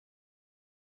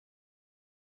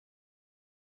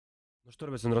Ну что,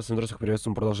 ребята, здравствуйте,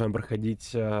 приветствуем. Продолжаем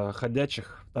проходить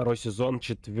 «Ходячих». Второй сезон,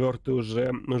 четвертый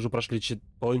уже. Мы уже прошли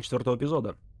половину четвертого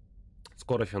эпизода.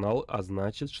 Скоро финал, а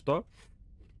значит что?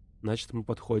 Значит, мы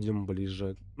подходим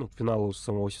ближе к финалу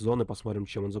самого сезона и посмотрим,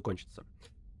 чем он закончится.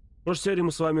 В прошлой серии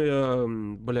мы с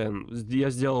вами, я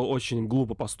сделал очень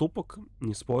глупый поступок,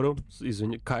 не спорю,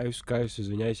 каюсь,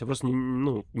 извиняюсь. Я просто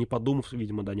не подумав,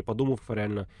 видимо, не подумав,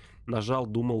 реально нажал,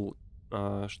 думал,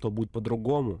 что будет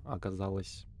по-другому, а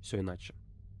оказалось все иначе.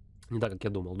 Не так, как я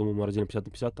думал. Думал, мы разделим 50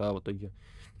 на 50, а в итоге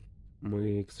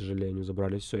мы, к сожалению,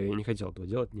 забрали все. Я не хотел этого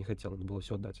делать, не хотел, надо было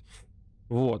все отдать.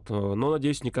 Вот, но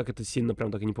надеюсь, никак это сильно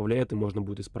прям так и не повлияет, и можно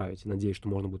будет исправить. Надеюсь, что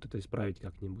можно будет это исправить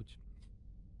как-нибудь.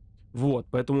 Вот,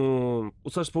 поэтому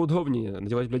усаживайся поудобнее,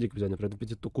 надевать блядик обязательно, при этом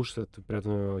пить то кушать, при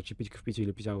этом чипитька в пить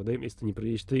или пить воды.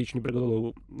 Если ты еще не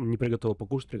приготовил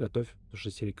покушать, приготовь, потому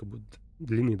что серийка будет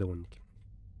длинные довольно-таки.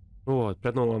 Вот,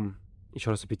 приятного вам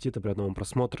еще раз аппетита, приятного вам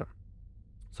просмотра.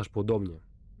 Саш, поудобнее.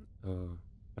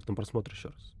 Приятного просмотра еще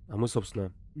раз. А мы,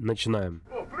 собственно, начинаем.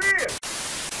 О, привет!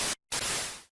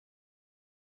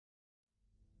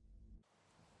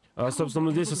 Собственно,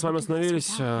 мы здесь с вами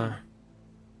остановились.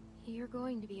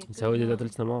 Целый день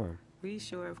отлично мало.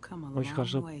 Очень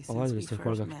хорошо поладили с тех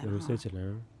пор, как вы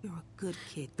встретили.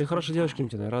 Ты хорошая девочка,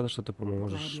 Митина. Я рада, что ты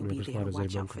поможешь мне присматривать за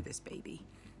ребенком.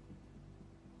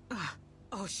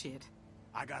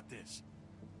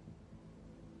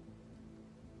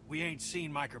 We ain't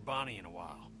seen Mike or Bonnie in a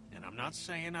while, and I'm not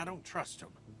saying I don't trust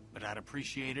him, but I'd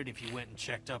appreciate it if you went and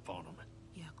checked up on him.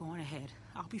 Yeah, go on ahead.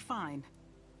 I'll be fine.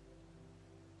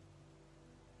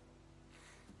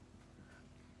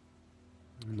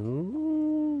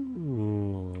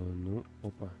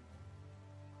 Опа.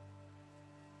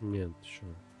 Нет, что?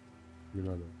 Не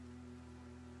надо.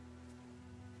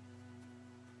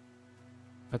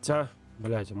 Хотя,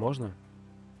 блядь, можно?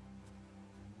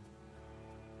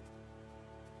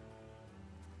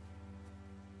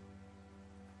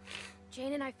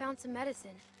 Jane and I found some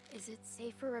medicine. Is it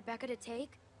safe for Rebecca to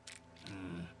take?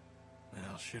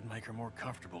 Well, should make her more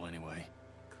comfortable anyway.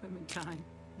 Clementine,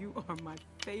 you are my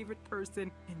favorite person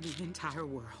in the entire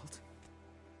world.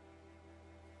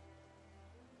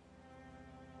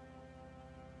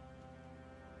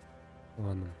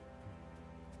 Ладно.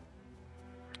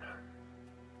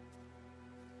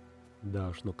 Да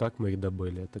уж, ну как мы их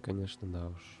добыли? Это, конечно, да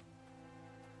уж.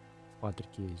 Патрик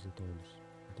ездит, Томас.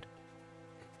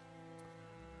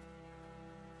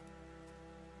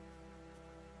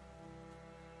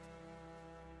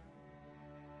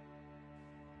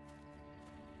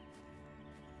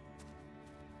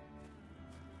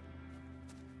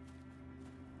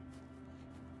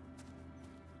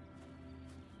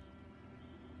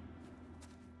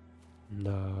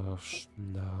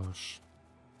 Да уж.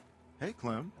 Hey,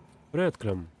 Clem. Привет,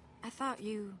 Клем. I thought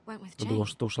you went with Я Jane. думал,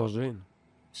 что ушла Джейн.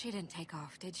 She didn't take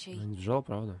off, did she? Она не бежала,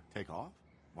 правда? Take off?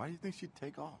 Why do you think she'd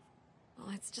take off? Well,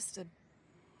 it's just a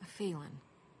feeling.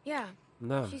 Yeah.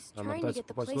 Да, She's она trying to пытается get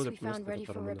the попасть в place we место, found ready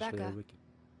которое for мы нашли Rebecca. Ребекке.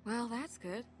 Well, that's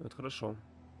good. Это хорошо.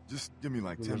 Just give me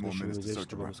like Мы 10 more должны minutes to надеяться, search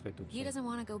чтобы around. обыскать тут He всё. doesn't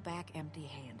want to go back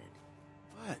empty-handed.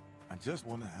 What? I just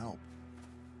want to help.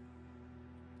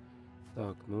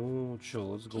 Так, ну чё,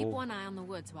 let's Keep go. one eye on the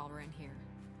woods while we're in here.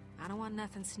 I don't want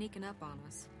nothing sneaking up on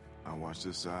us. I'll watch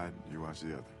this side, you watch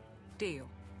the other. Deal.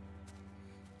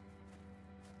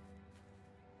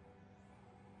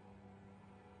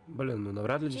 Блин, ну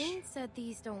навряд ли Jane здесь... said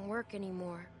these don't work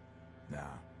anymore.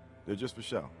 Nah, they're just for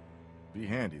show. Be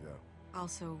handy, though.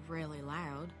 Also really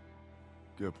loud.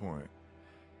 Good point.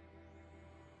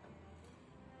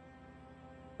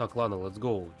 Так, ладно, let's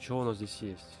go. Чё у нас здесь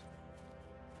есть?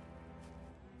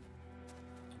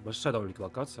 Большая довольно-таки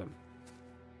локация.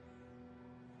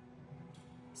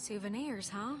 Souvenirs,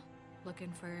 huh?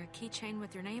 Looking for a keychain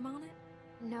with your name on it?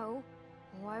 No.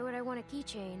 Why would I want a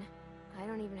keychain? I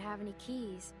don't even have any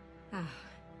keys. Ah,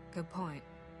 good point.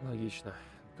 Логично.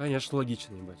 Конечно,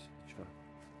 логично, ебать. Чё?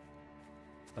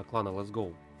 Так, ладно, let's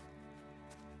go.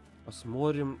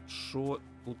 Посмотрим, что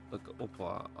тут так...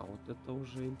 Опа, а вот это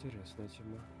уже интересная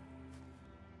тема.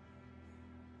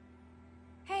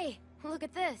 Hey, look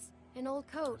at this. An old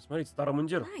coat. Смотрите, старый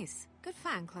мундир. Nice. Good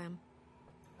find, Clem.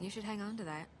 You should hang on to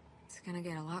that. It's gonna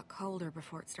get a lot colder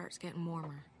before it starts getting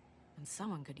warmer. And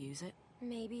someone could use it.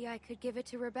 Maybe I could give it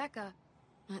to Rebecca.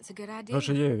 That's a good idea.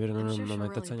 Хорошая идея, уверен, I'm sure она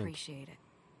she'll это really ценит. appreciate it.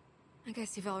 I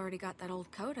guess you've already got that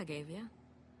old coat I gave you.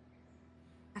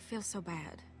 I feel so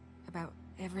bad about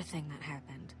everything that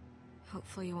happened.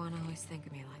 Hopefully you won't always think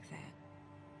of me like that.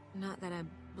 Not that I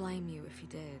blame you if you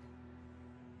did.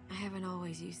 I haven't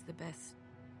always used the best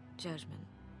judgment.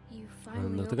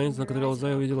 Наконец накрыл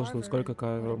глаза и увидела, что насколько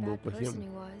Кайр был плохим.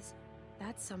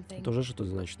 Это уже что-то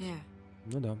значит. Yeah,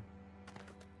 Ну да.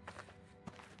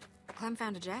 Clem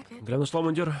found a jacket. Глям нашла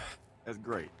мундир. That's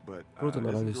great, but Круто, но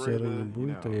is разве it great, серый не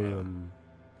будет?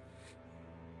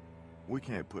 we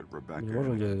can't put Rebecca Не in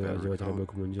можем a Confederate одевать coat.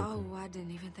 Ребекку мундир. Oh, I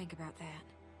didn't even think about that.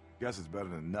 Guess it's better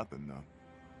than nothing, though.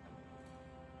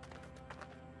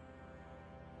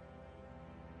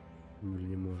 Блин,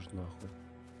 не может нахуй.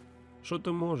 Что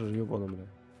ты можешь, ебаный, бля?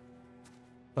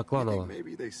 Так, You ладно, think ладно.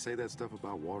 maybe they say that stuff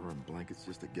about water and blankets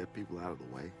just to get people out of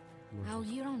the way? Oh,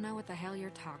 you don't know what the hell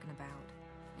you're talking about.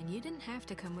 And you didn't have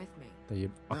to come with me. Да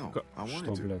еб... No, I wanted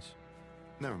Что, to. блядь?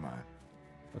 Never mind.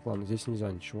 Так, ладно, здесь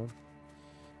нельзя ничего.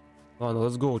 Ладно,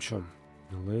 let's go, чё?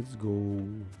 Let's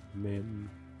go, man.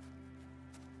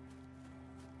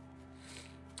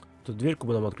 Тут дверьку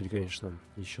бы нам открыть, конечно.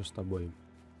 Еще с тобой.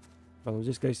 А, ну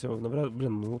здесь, скорее всего, навряд...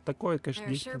 Блин, ну такое, конечно,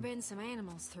 There здесь... sure been some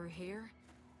animals through here.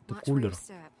 Это Watch where you кулер.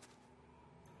 step.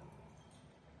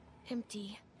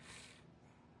 Empty.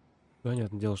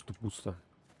 Понятное дело, что пусто.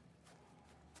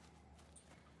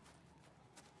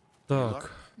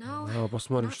 Так, No,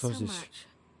 посмотрим, not что so здесь. much.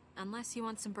 Unless you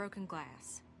want some broken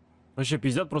glass. Вообще,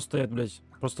 пиздят, просто стоят, блядь.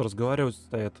 Просто разговаривают,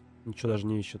 стоят. Ничего даже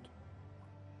не ищут.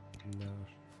 Да уж.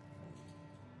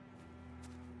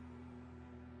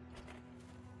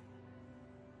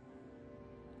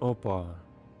 Опа.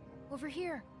 Over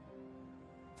here.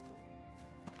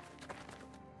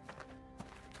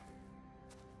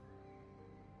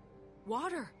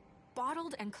 Water!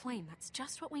 Bottled and clean. That's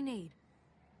just what we need.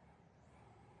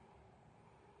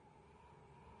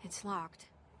 It's locked.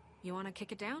 You want to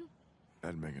kick it down?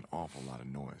 That'd make an awful lot of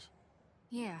noise.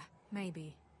 Yeah,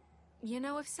 maybe. You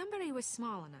know, if somebody was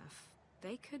small enough,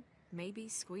 they could maybe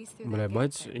squeeze through Бля, that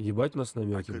ебать, gate there. ебать у нас I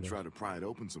намеки, could бля. try to pry it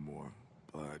open some more,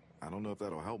 but I don't know if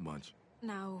that'll help much.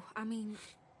 No, I mean,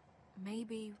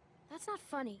 maybe... That's not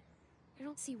funny. I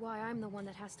don't see why I'm the one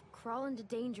that has to crawl into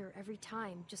danger every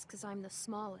time just because I'm the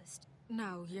smallest.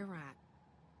 No, you're right.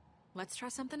 Let's try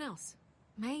something else.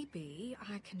 Maybe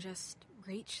I can just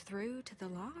reach through to the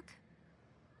lock?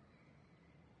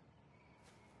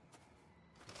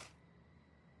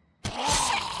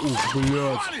 Ух,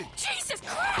 блядь. Jesus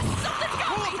Christ! Something's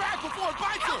got Pull me! it back before it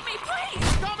bites Help her! me,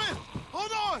 please! Coming!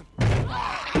 Hold on!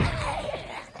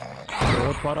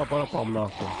 Вот пара-пара-пам,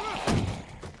 нахуй.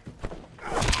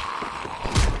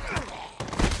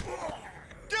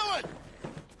 Kill it!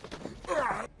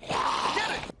 Get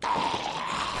it!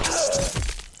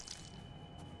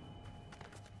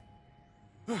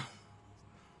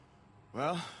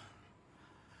 Well,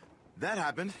 that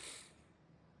happened.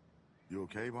 You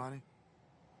okay, Bonnie?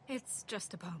 It's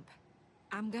just a bump.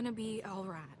 I'm gonna be all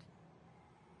right.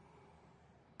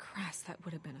 Christ, that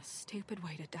would have been a stupid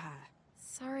way to die.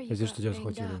 Sorry you Здесь got что тебя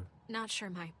banged схватило? up. Not sure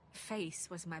my face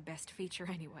was my best feature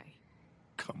anyway.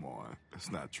 Come on,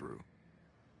 that's not true.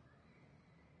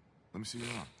 Let me see your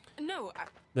arm. No,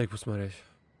 Дай-ка посмотреть.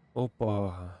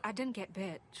 Опа. I didn't get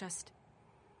bit, just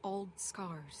old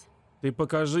scars. Ты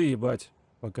покажи, ебать.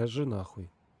 Покажи, нахуй.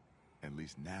 At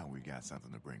least now we got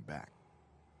something to bring back.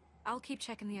 I'll keep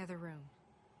checking the other room.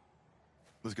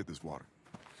 Let's get this water.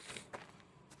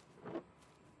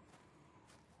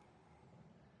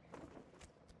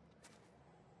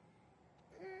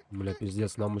 Бля,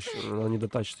 пиздец, нам еще... Надо не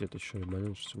дотачить это еще,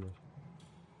 ебанешь, что ли.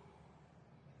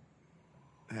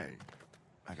 Hey,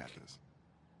 I got this.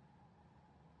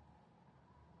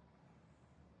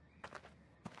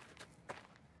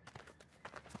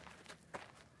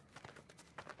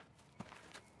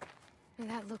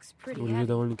 That looks pretty Выглядит heavy.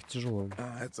 довольно-таки тяжело.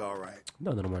 It's all right.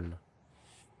 Да, нормально.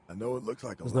 I know it looks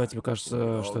like a Знаю, lot, тебе but кажется,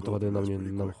 we'll что all этой go воды through нам, this не,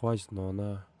 pretty нам quick. хватит, но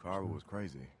она... Carver was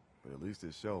crazy, but at least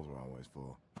his shelves were always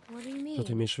full. What do you Что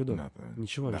ты mean? имеешь в виду? Nothing.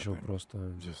 Ничего, ничего, Nothing. просто...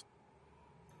 Just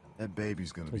that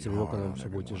baby's gonna С be этим hard ребенком on все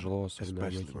будет everyone, тяжело, особенно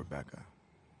especially Ребекке. Rebecca.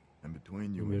 And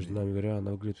between И you and между me, нами говоря,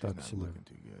 она выглядит she's так not себе. looking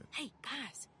too good. Hey,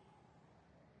 guys!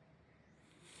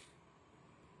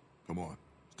 Come on,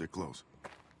 stick close.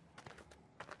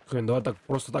 Хрен, давай так,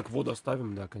 просто так воду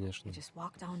оставим, да, конечно. You just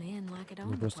walked on in like it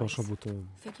Ну owned the просто place. будто...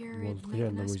 Figure Вот, it'd make a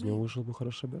хрен, nice из него meal. вышел бы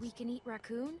хороший обед. We can eat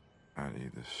raccoon? I'd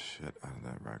eat the shit out of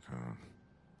that raccoon.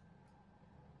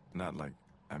 Not like,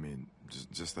 I mean,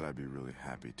 just that I'd be really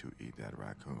happy to eat that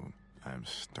raccoon. I am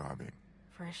starving.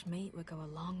 Fresh meat would go a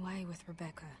long way with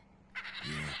Rebecca.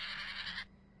 Yeah.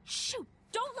 Shoot!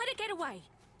 Don't let it get away!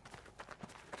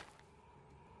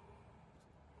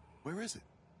 Where is it?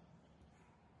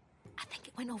 I think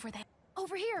it went over there.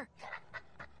 Over here!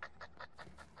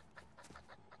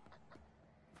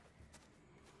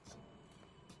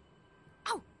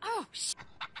 Oh,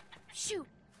 Shoot!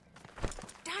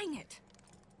 dang it!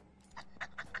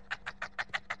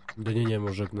 Да не-не,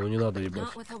 мужик, ну не надо ебать.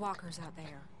 Not with the walkers out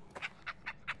there.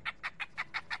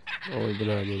 Ой,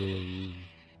 бля, не.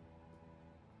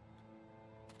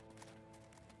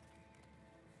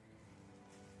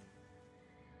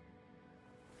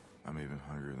 I'm even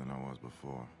hungrier than I was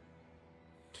before.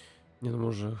 Не, ну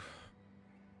уже.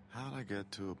 How'd I get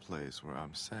to a place where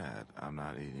I'm sad I'm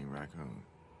not eating raccoon?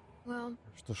 Well,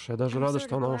 Что ж, я даже I'm рада, sort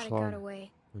что of она glad it ушла. got away.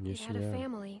 У нее It had a семья.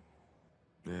 family.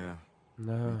 Yeah.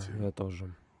 Да, Me too. я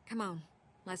тоже. Come on,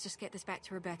 let's just get this back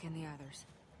to Rebecca and the others.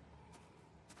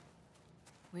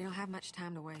 We don't have much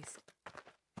time to waste.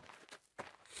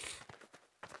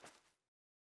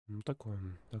 Ну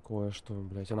такое, что,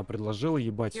 блядь, она предложила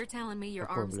ебать. You're telling me your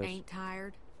Такое, arms блядь. ain't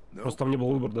tired? Просто мне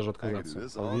был выбор даже I can do отказаться.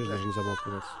 this А all видишь, day. даже нельзя было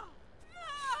отказаться.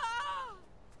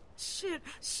 Shit,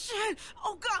 shit.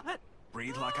 Oh, God.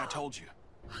 Breathe like I told you.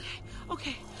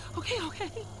 Okay.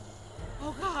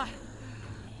 Oh, God.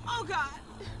 Oh, God.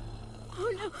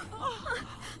 Oh no!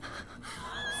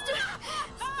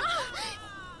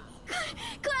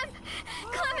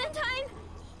 Clementine!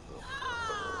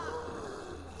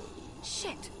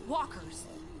 Shit, walkers.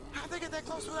 How'd they get that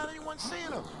close without anyone seeing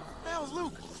them? That was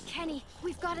Luke. Kenny,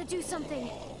 we've got to do something.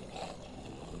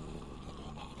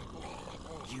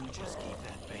 You just keep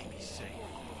that baby safe.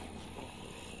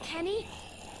 Kenny?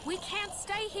 We can't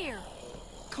stay here.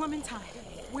 Clementine,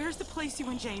 where's the place you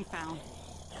and Jane found?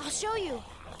 I'll show you.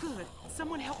 Good.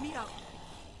 Someone help me up.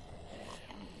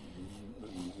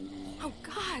 Oh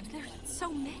God, there's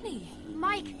so many.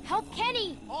 Mike, help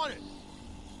Kenny! On it.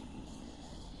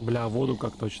 Бля, воду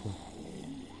как точно.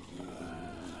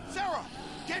 Sarah,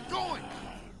 get going.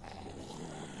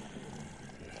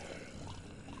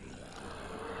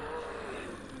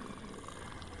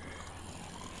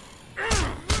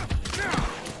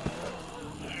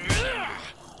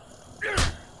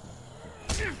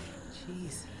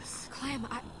 Jesus. Clem,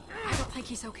 I don't think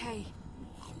he's okay.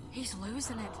 He's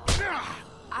losing it.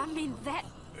 I mean, that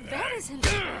isn't...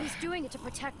 He's doing it to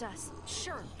protect us.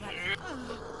 Sure, but...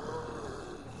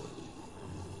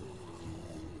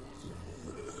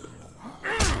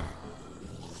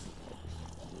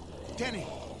 Kenny.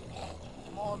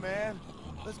 Come on, man.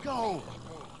 Let's go.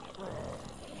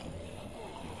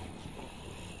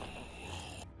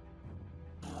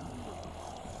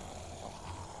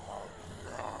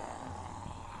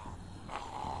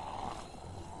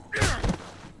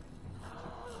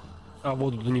 А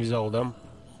воду ты не взял, да?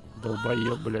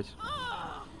 Долбоёб, блядь.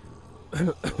 Ой,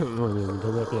 не,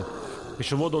 долбоёб нет.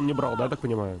 Еще воду он не брал, да, я так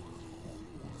понимаю?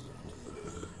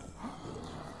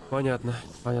 Понятно.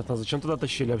 Зачем туда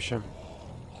тащили вообще?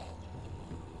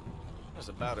 That's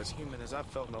about as human as I've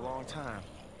felt in a long time.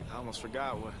 I almost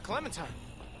forgot what. Clementine.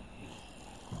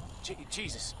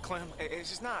 Jesus, Clem, it's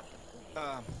just not.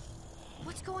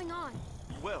 What's going on?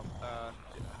 Well,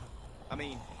 I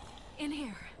mean. In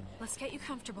here. Let's get you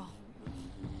comfortable.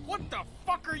 What the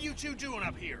fuck are you two doing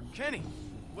up here? Kenny,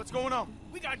 what's going on?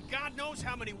 We got God knows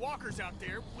how many walkers out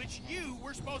there, which you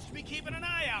were supposed to be keeping an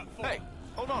eye out for. Hey,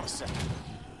 hold on a second.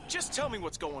 Just tell me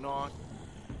what's going on.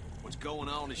 What's going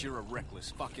on is you're a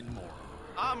reckless fucking moron.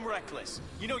 I'm reckless.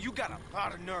 You know, you got a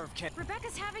lot of nerve, Ken.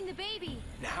 Rebecca's having the baby.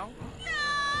 Now?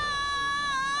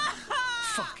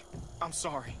 Fuck. I'm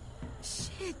sorry.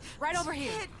 Shit. Right over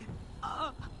here.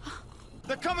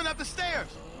 They're coming up the stairs.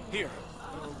 Here.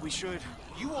 We should.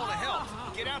 You want to help?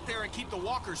 Get out there and keep the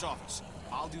walkers off us.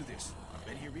 I'll do this. I've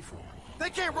been here before. They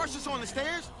can't rush us on the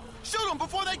stairs. Shoot them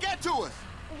before they get to us.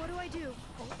 What do I do?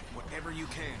 Whatever you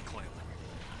can, Clem.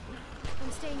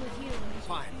 I'm staying with you.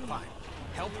 Fine.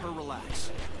 Help her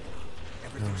relax.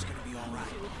 Everything's gonna be all right.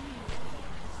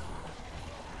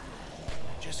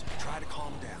 Just try to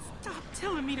calm down. Stop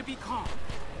telling me to be calm.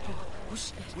 Oh,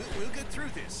 shit. We'll get through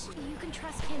this. You can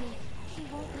trust Kenny. He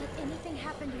won't let anything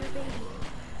happen to your baby.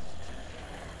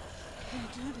 I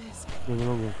can't do this. Я не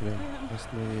могу, бля.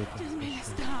 Останови это. Just make it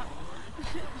stop.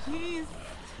 Please.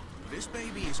 This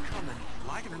baby is coming,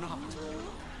 like it or not.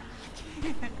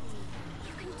 You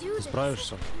can do Ты this.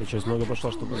 справишься? Я через много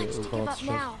пошла, чтобы Let's give выполняться up сейчас.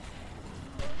 now.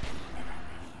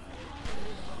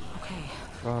 Okay.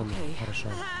 Ладно, Okay. хорошо.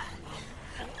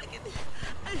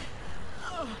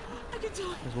 I can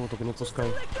do it. Возьму, только не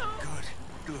пускай.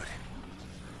 Good.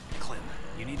 Clem,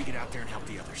 you need to get out there and help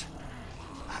the others.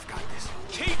 I've got this.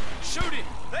 Keep shooting.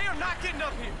 They are not getting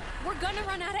up here. We're gonna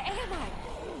run out of ammo.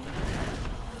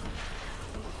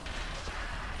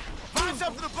 Find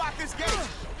something to block this gate.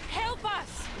 Help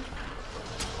us.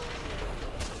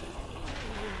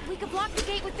 We could block the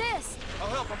gate with this. I'll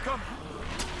help. I'm coming.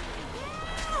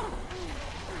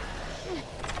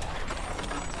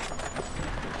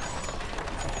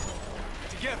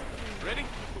 Together. Ready?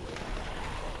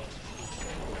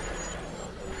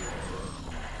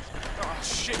 Oh,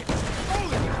 shit.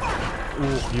 Holy fuck!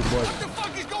 Ух, ебать. What the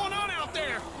fuck is going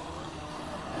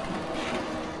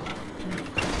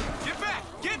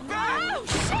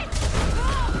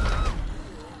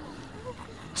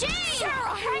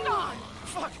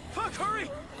Fuck, hurry!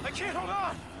 I can't hold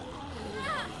on!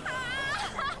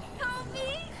 Help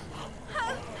me!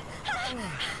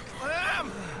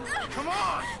 Clem! Come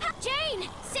on! Jane!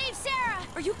 Save Sarah!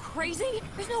 Are you crazy?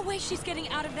 There's no way she's getting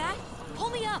out of that.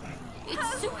 Pull me up.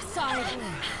 It's suicide.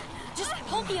 Just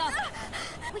pull me up.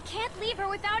 We can't leave her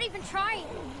without even trying.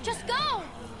 Just go!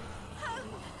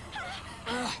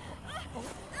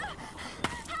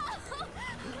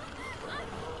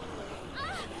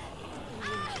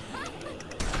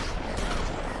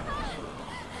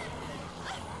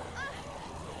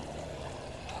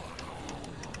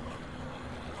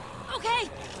 Okay,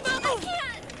 I move.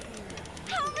 can't!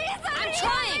 Help me! I'm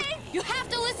trying. You have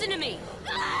to listen to me.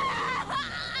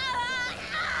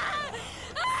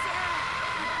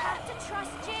 Have to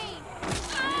trust Jane.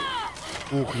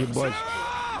 Ух, ебать.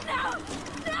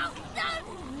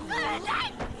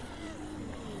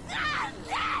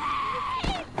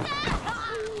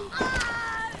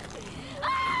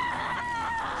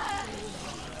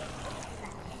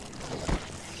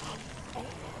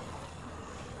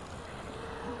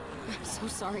 I'm so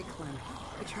sorry, Clem.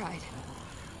 I tried.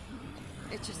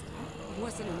 It just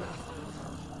wasn't enough.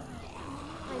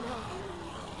 I know,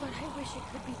 but I wish it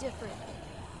could be different.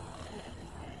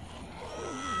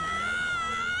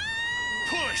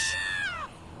 Push!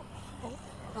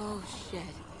 Oh,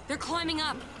 shit. They're climbing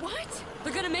up. What?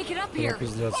 They're gonna make it up Ну, here.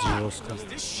 пиздец, жестко. Does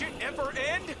this shit ever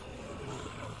end?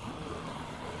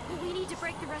 We need to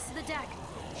break the rest of the deck.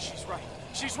 She's right.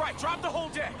 She's right. Drop the whole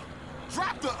deck.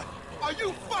 Drop the... Are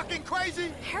you fucking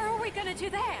crazy? How are we gonna do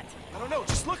that? I don't know.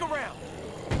 Just look around.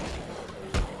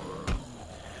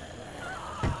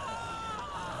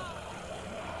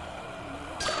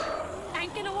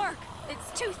 Ain't gonna work.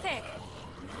 It's too thick.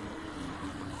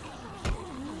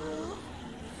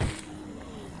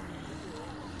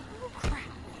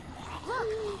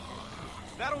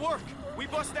 That'll work. We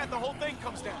bust that, the whole thing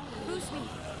comes down. Boost me.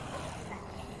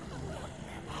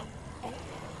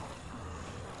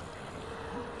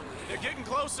 They're getting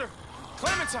closer.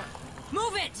 Clementine!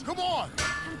 Move it! Come on!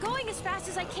 I'm going as fast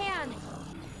as I can.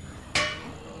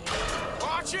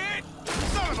 Watch it!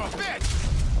 Son of a bitch!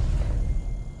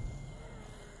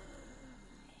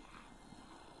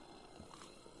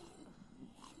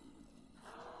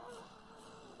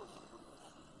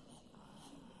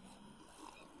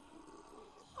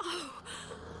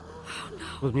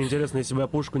 Вот мне интересно, если бы я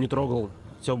пушку не трогал,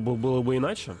 все было бы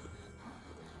иначе.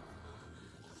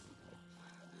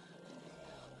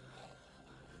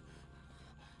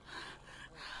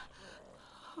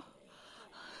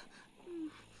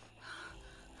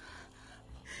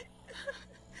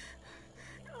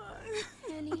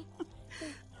 Annie,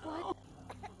 what?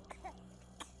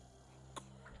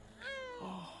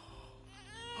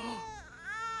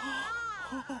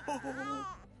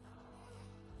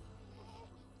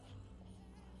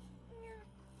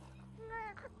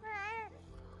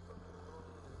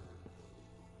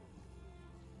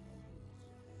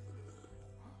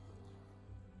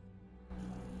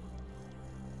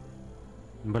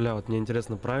 Бля, вот мне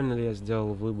интересно, правильно ли я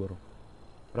сделал выбор?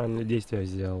 Правильно ли действие я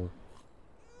сделал?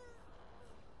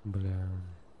 Бля,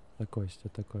 такое все,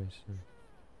 такое все.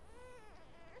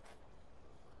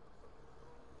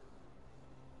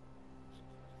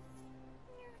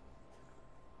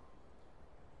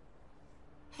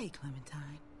 Hey,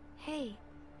 Clementine. Hey,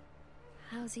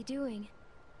 how's he doing?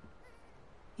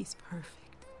 He's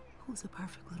perfect. Who's a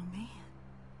perfect little man?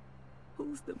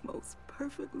 Who's the most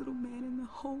perfect little man in the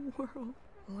whole world?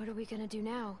 What are we gonna do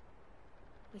now?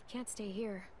 We can't stay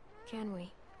here, can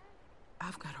we?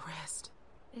 I've got to rest.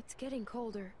 It's getting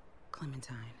colder.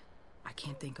 Clementine, I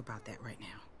can't think about that right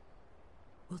now.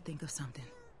 We'll think of something.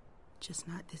 Just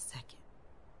not this second.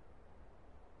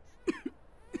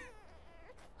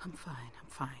 I'm fine, I'm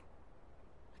fine.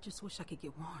 I just wish I could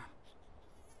get warm.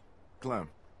 Clem,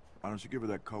 why don't you give her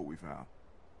that coat we found?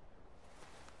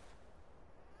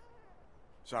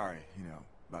 Sorry, you know,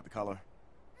 about the color.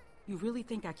 You really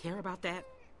think I care about that?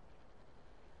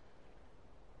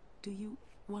 Do you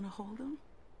want to hold him?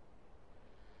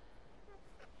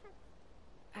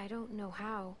 I don't know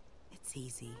how. It's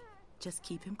easy. Just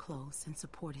keep him close and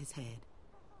support his head.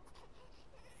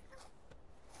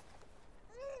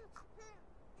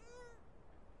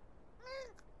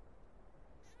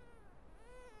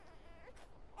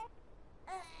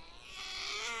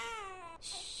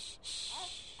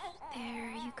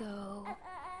 There you go.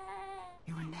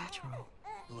 You're a natural.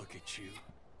 Look at you,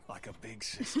 like a big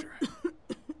sister.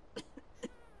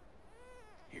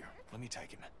 Here, let me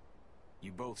take him.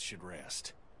 You both should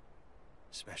rest.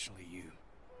 Especially you.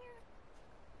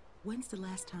 When's the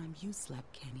last time you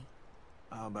slept, Kenny?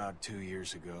 About 2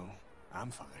 years ago. I'm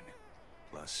fine.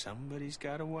 Plus, somebody's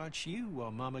gotta watch you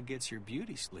while Mama gets her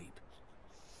beauty sleep.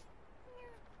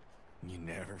 You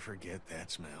never forget that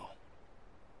smell.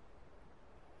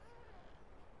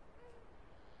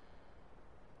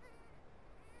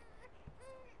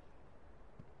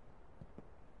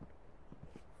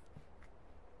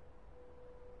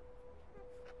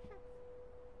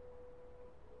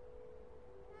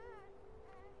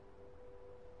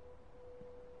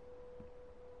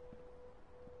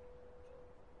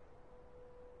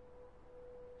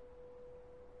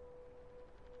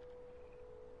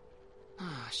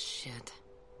 Oh, shit.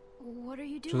 What are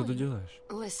you Что ты doing? делаешь?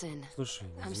 Listen, Слушай,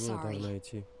 I'm извини, sorry. должна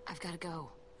идти. I've gotta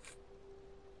go.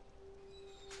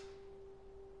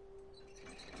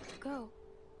 Go.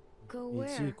 Go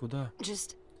Идти where? куда?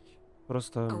 Just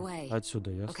Просто away,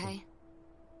 отсюда, ясно? okay?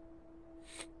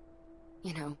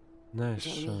 You know, Знаешь,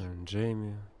 Jamie.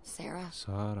 Джейми, Sarah,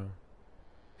 Сара.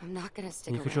 I'm not gonna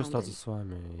stick Не хочу around остаться с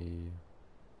вами и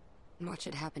and watch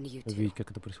it happen to you too. видеть,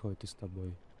 как это происходит и с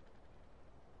тобой.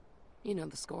 You know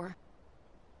the score.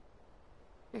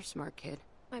 You're a smart kid.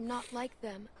 I'm not like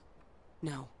them.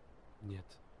 No, Нет.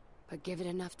 but give it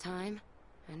enough time,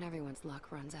 and everyone's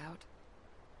luck runs out.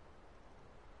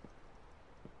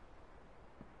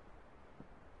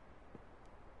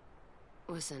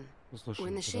 Listen, Ну слушай,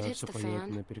 when the shit когда hits все the пойдет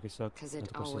fan, наперекосяк, 'cause it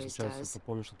это просто always случается, does, то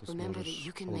помни, что ты remember that сможешь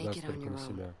you can make полагаться it on только your на own.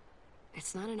 себя.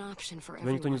 It's not an option for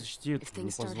Тебя никто не everyone. защитит, If не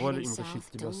things start позволь heading им тащить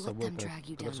south, тебя don't с let собой, them drag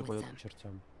you когда down все with пойдет them. к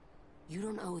чертям. You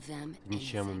don't owe them Ты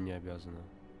ничем им anything. не обязана.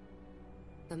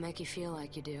 They'll make you feel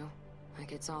like you do,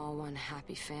 like it's all one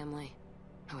happy family.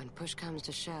 And when push comes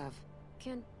to shove,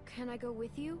 Can I go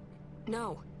with you?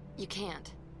 no, you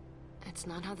can't. It's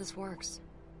not how this works.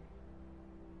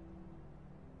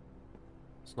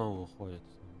 Снова уходит.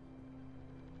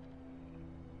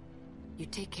 You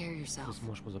take care of Ты yourself.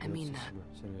 сможешь I позаботиться mean о that. себе,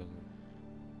 серьезно.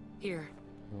 Here,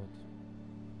 Вот.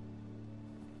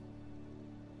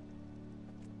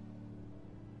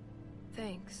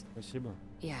 Thanks. Спасибо.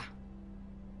 yeah.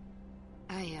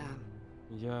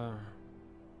 Я...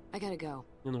 I gotta go.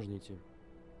 Мне нужно идти.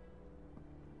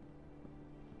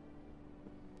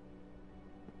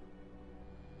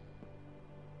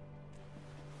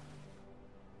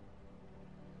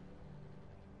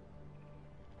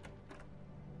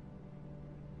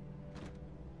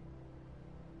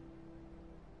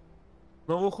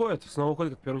 Снова уходит,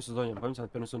 как в первом сезоне. Помните, она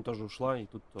в первом сезоне тоже ушла, и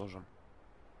тут тоже.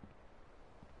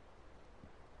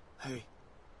 Hey,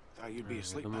 thought you'd be Я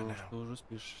asleep by думал, now. что уже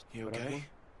спишь. You Порядок? okay?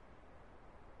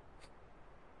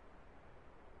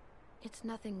 It's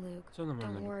nothing, Luke. Все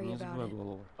нормально, Don't Люк, worry не about забывай it.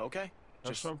 голову. Okay.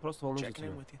 Хорошо, просто волнуюсь за Checking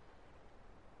in тебя. with you.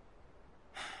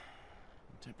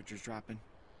 Temperature's dropping.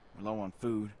 We're low on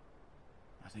food.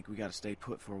 I think we gotta stay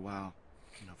put for a while,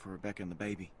 you know, for Rebecca and the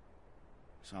baby.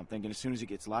 So I'm thinking as soon as it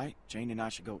gets light, Jane and I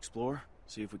should go explore,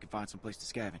 see if we can find some place to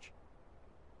scavenge.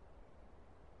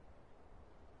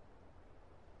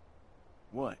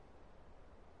 What?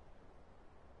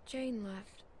 Jane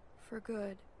left. For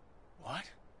good. What?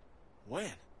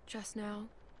 When? Just now.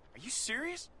 Are you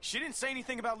serious? She didn't say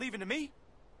anything about leaving to me?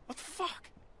 What the fuck?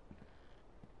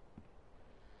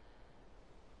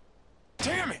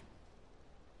 Damn it!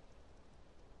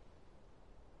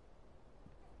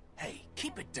 Hey,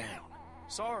 keep it down.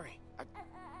 Sorry.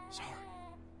 Sorry.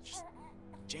 Just...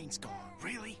 Jane's gone.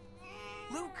 Really?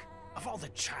 Luke, of all the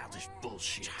childish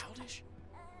bullshit. Childish?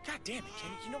 God damn it,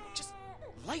 Kenny. You know what? Just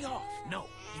lay off. No,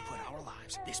 you put our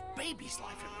lives, this baby's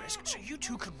life at risk, so you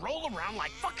two could roll around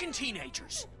like fucking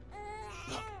teenagers.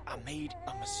 Look, I made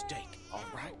a mistake, all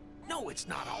right? No, it's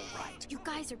not all right. You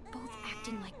guys are both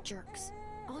acting like jerks.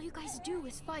 All you guys do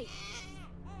is fight.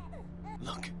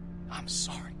 Look, I'm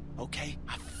sorry, okay?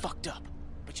 I fucked up.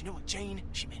 But you know what, Jane?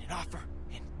 She made an offer,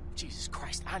 and Jesus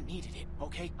Christ, I needed it,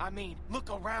 okay? I mean, look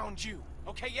around you,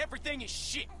 okay? Everything is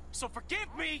shit. So forgive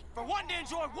me for wanting to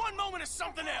enjoy one moment of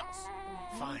something else.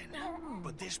 Fine,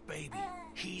 but this baby,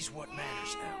 he's what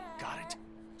matters now. Got it?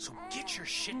 So get your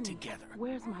shit together.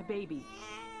 Where's my baby?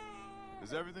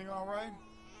 Is everything all right?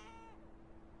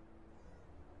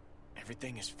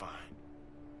 Everything is fine.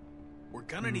 We're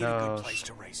gonna need a Да good уж. place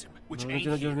to raise him, which Ну, ain't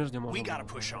надеюсь, here. не We можем. gotta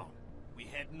push on. We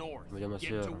head north, Пойдем на get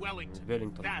север. to Wellington.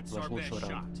 Веллингтон. That's Наш our лучший best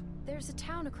вариант. shot. There's a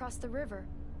town across the river.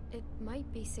 It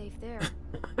might be safe there.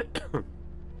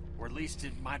 Or at least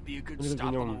it might be a good Ну, как stop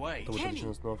on the минимум, way. это будет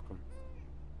отличная остановка.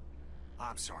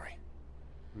 I'm sorry.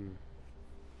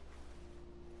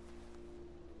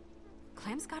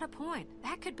 Clem's got a point.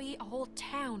 That could be a whole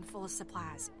town full of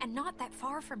supplies, and not that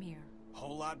far from here.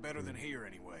 Whole lot better than here,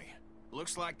 anyway.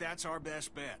 Looks like that's our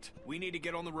best bet. We need to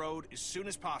get on the road as soon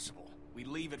as possible. We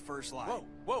leave at first light. Whoa,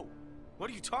 whoa. What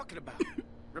are you talking about?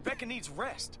 Rebecca needs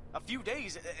rest. A few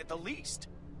days at the least.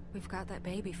 We've got that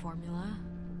baby formula.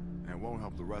 And won't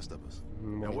help the rest of us.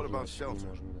 And what about shelter?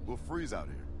 We'll freeze out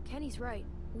here. Kenny's right.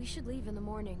 We should leave in the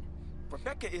morning.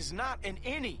 Rebecca is not in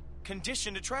any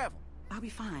condition to travel. I'll be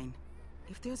fine.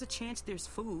 If there's a chance there's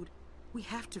food, we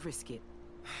have to risk it.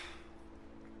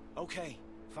 Okay,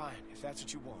 fine, if that's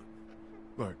what you want.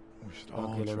 Look, we should all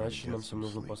Так или try to иначе, нам get всем some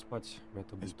нужно sleep. поспать.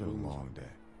 Это It's будет been a трудно. long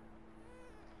day.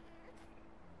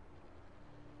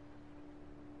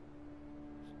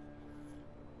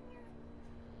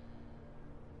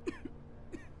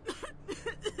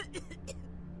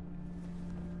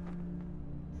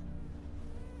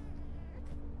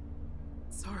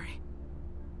 Sorry.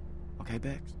 Okay,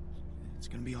 Bex. It's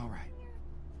gonna be all right.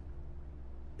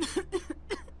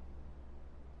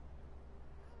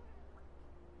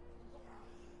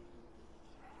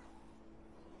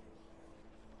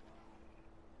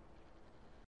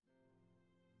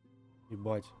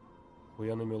 Ебать.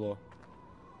 Хуя намело.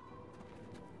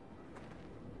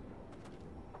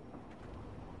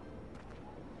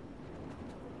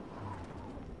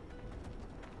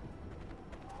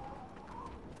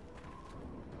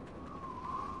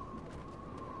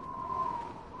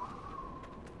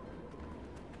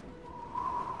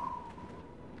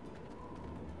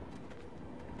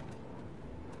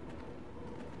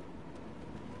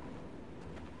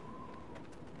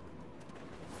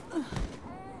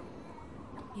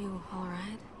 You all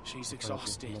right? She's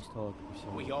exhausted. Настало, как и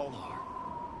всегда. We all are.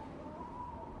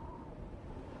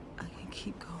 I can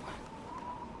keep going.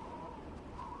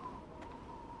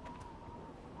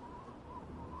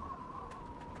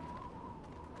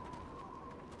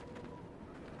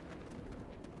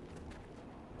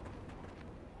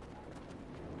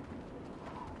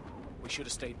 We should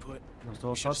have stayed put. Нам We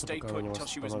осталось should have остаться, stayed пока put у него until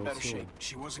she was in восстановит better силы. shape.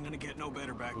 She wasn't gonna get no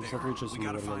better back Ну, there. лучше с We ним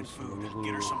gotta find вернемся. food. Нам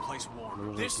Get her нужно... someplace warm. нам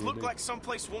нужно This найти look еды. like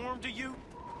someplace warm to you?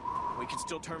 We can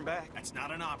still turn back. That's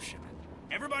not an option.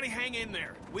 Everybody hang in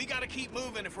there. We gotta keep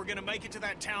moving if we're gonna make it to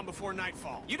that town before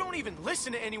nightfall. You don't even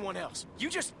listen to anyone else. You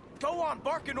just go on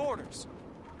barking orders.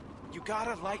 You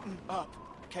gotta lighten up,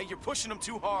 okay? You're pushing them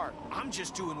too hard. I'm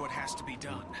just doing what has to be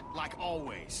done, like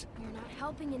always. You're not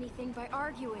helping anything by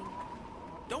arguing.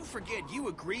 Don't forget, you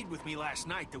agreed with me last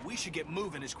night that we should get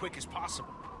moving as quick as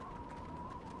possible.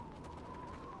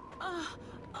 Oh.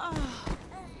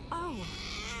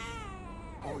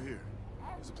 Oh, here.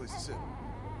 There's a place to sit.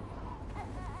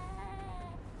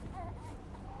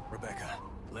 Rebecca,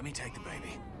 let me take the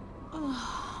baby.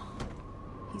 Oh.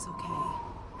 He's okay.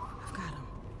 I've got him.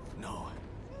 No,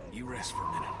 you rest for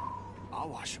a minute. I'll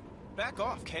wash him. Back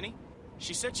off, Kenny.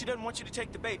 She said she doesn't want you to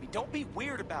take the baby. Don't be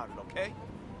weird about it, okay?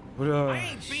 Бля. I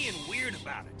ain't being weird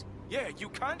about it. Yeah, you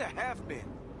kinda have been.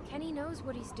 Kenny knows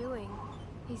what he's doing.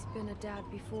 He's been a dad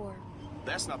before.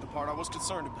 That's not the part I was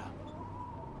concerned about.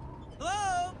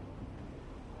 Hello?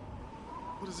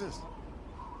 What is this?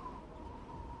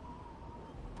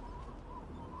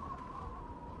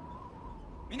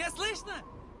 Меня слышно?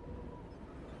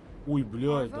 Ой,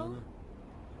 блядь. Arvo?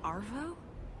 Да. Arvo?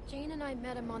 Jane and I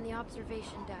met him on the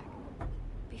observation deck.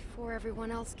 Before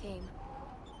everyone else came.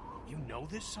 You know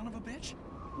this son of a bitch?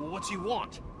 Well, what's he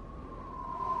want?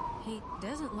 He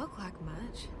doesn't look like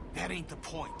much. That ain't the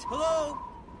point. Hello?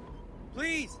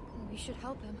 Please? We should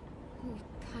help him. We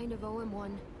kind of owe him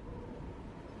one.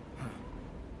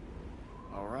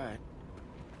 All right.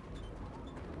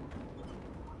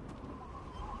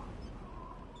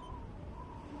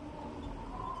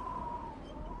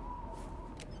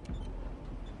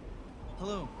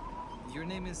 Hello. Your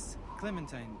name is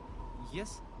Clementine,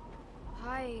 yes?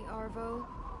 Hi, Arvo.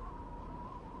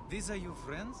 These are your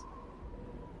friends?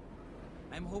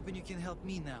 I'm hoping you can help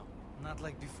me now, not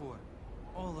like before.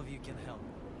 All of you can help.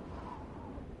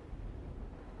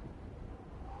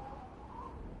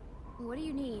 What do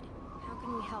you need? How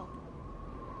can we help?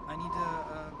 I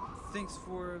need, things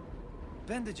for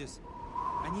bandages.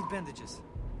 I need bandages.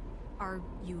 Are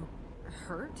you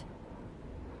hurt?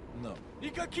 No.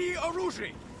 Никакие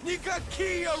оружия!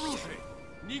 Никакие оружия!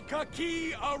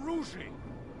 Никакие оружия!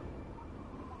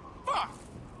 Fuck!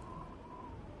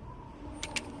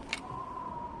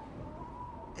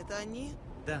 Это они?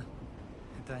 Да,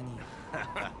 это они.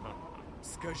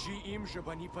 Скажи им,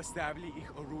 чтобы они поставили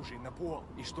их оружие на пол,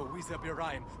 и что мы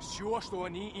забираем все, что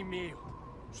они имеют.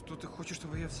 Что ты хочешь,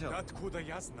 чтобы я взял? Откуда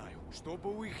я знаю?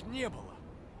 Чтобы у них не было.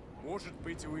 Может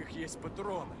быть, у них есть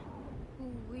патроны.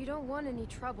 We don't want any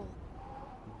trouble.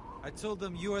 I told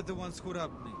them you are the ones who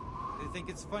robbed me. They think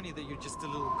it's funny that you're just a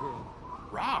little girl.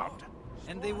 Robbed?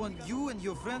 And they want you and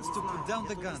your friends to put down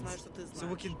the guns, so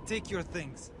we can take your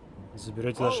things.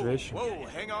 Заберете наши вещи. Whoa,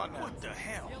 hang on now. What the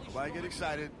hell? Why get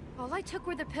excited? All I took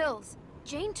were the pills.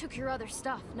 Jane took your other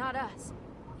stuff, not us.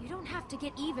 You don't have to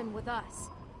get even with us.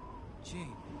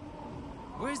 Jane,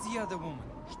 where's the other woman?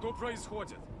 Что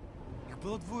происходит? Их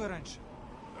было двое раньше.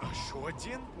 Еще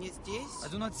один? Не здесь? I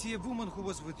do not see a woman who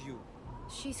was with you.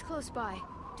 She's close by.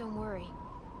 Don't worry.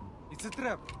 It's a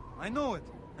trap. I know it.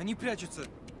 Они прячутся.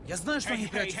 Я знаю, что они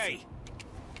прячутся.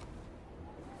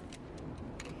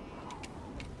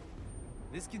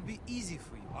 This can be easy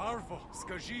for you. Арво,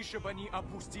 скажи, чтобы они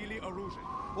опустили оружие.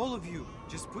 All of you,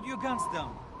 just put your guns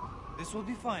down. This will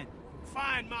be fine.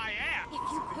 Find my ass!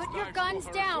 If you put your guns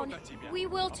down, we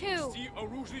will too. Опусти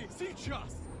оружие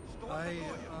сейчас.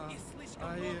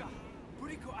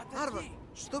 Арва,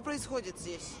 что происходит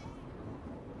здесь?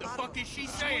 The fuck is she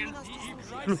saying?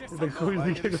 Да хуй,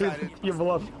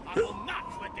 еблан. I will not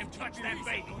let them touch that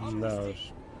baby. Да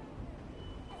уж.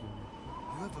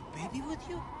 You have a baby with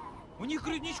you? У них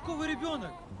грудничковый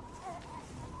ребенок.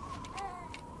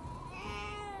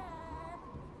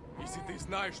 Если ты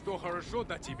знаешь, что хорошо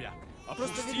для тебя, Просто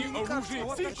опусти ведь мне не кажется, оружие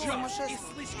вот такое сейчас. сумасшествие.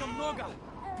 Слишком много.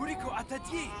 Бурико,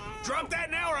 отойди. Drop that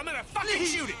now or I'm gonna fucking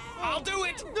shoot it! I'll do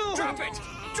it! Drop it!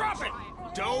 Drop it!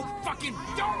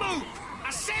 Don't move! I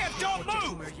said don't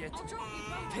move!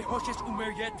 Ты хочешь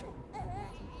умереть?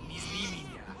 Не зли меня.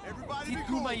 Ты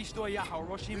думаешь, что я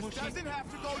хороший мужчина?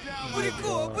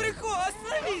 Бурико,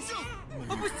 остановись!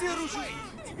 Опусти оружие!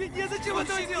 Тебе незачем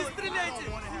этого делать! Не стреляйте!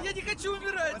 Я не хочу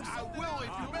умирать!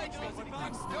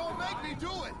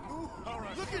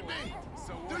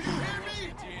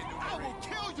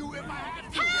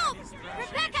 Help!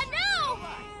 Rebecca, no!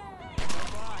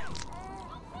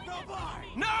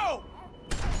 No!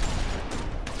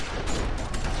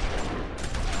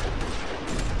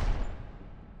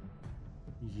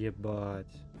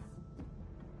 Ебать.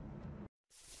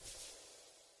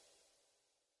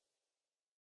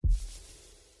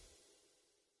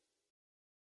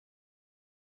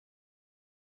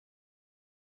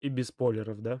 И без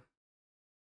спойлеров, да?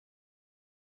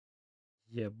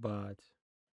 Ебать.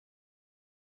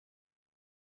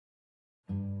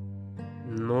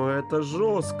 Ну это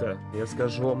жестко. Я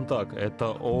скажу вам так,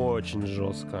 это очень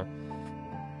жестко.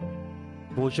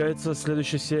 Получается,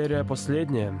 следующая серия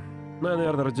последняя. Ну, я,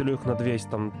 наверное, разделю их на 200,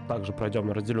 там также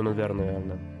пройдем, разделю на 2,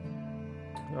 наверное.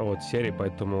 Вот, серии,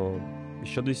 поэтому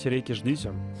еще 2 серийки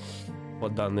ждите по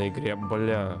данной игре.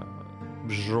 Бля,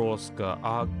 жестко.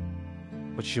 А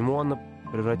почему она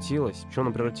превратилась? Почему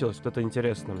она превратилась? Вот это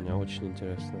интересно мне, очень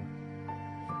интересно.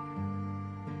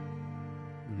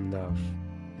 Да уж.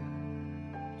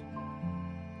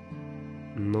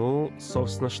 Ну,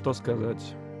 собственно, что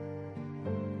сказать.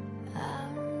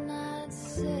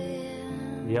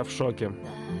 Я в шоке.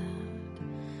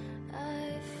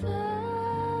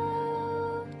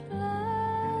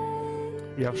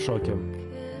 Я в шоке.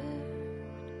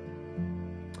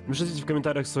 Напишите в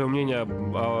комментариях свое мнение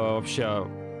вообще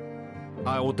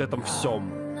о вот этом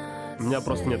всем. У меня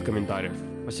просто нет комментариев.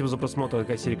 Спасибо за просмотр,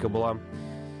 какая серия была.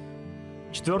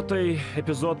 4-й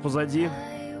эпизод позади.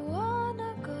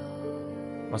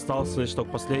 Остался лишь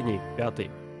только последний, 5-й.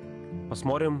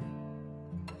 Посмотрим,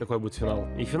 какой будет финал.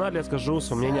 И в финале я скажу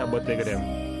свое мнение об этой игре.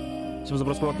 Спасибо за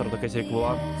просмотр, такая серия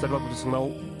была.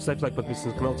 Ставь лайк, подписывайся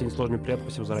на канал, тебе несложный приятно,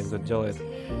 спасибо заранее, кто это делает.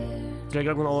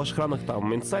 Телеграм-канал на ваших экранах,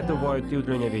 там инсайты бывают и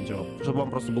удаление видео. Чтобы вам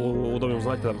просто было удобнее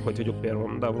узнать, когда выходит видео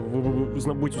первым. Да, вы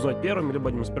будете узнать первым, либо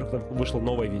одним из первых, когда вышло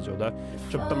новое видео, да.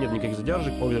 Чтобы там нет никаких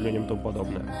задержек по уведомлениям и тому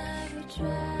подобное.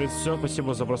 В принципе, все,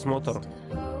 спасибо за просмотр.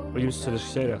 Увидимся в следующих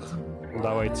сериях.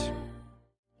 Давайте.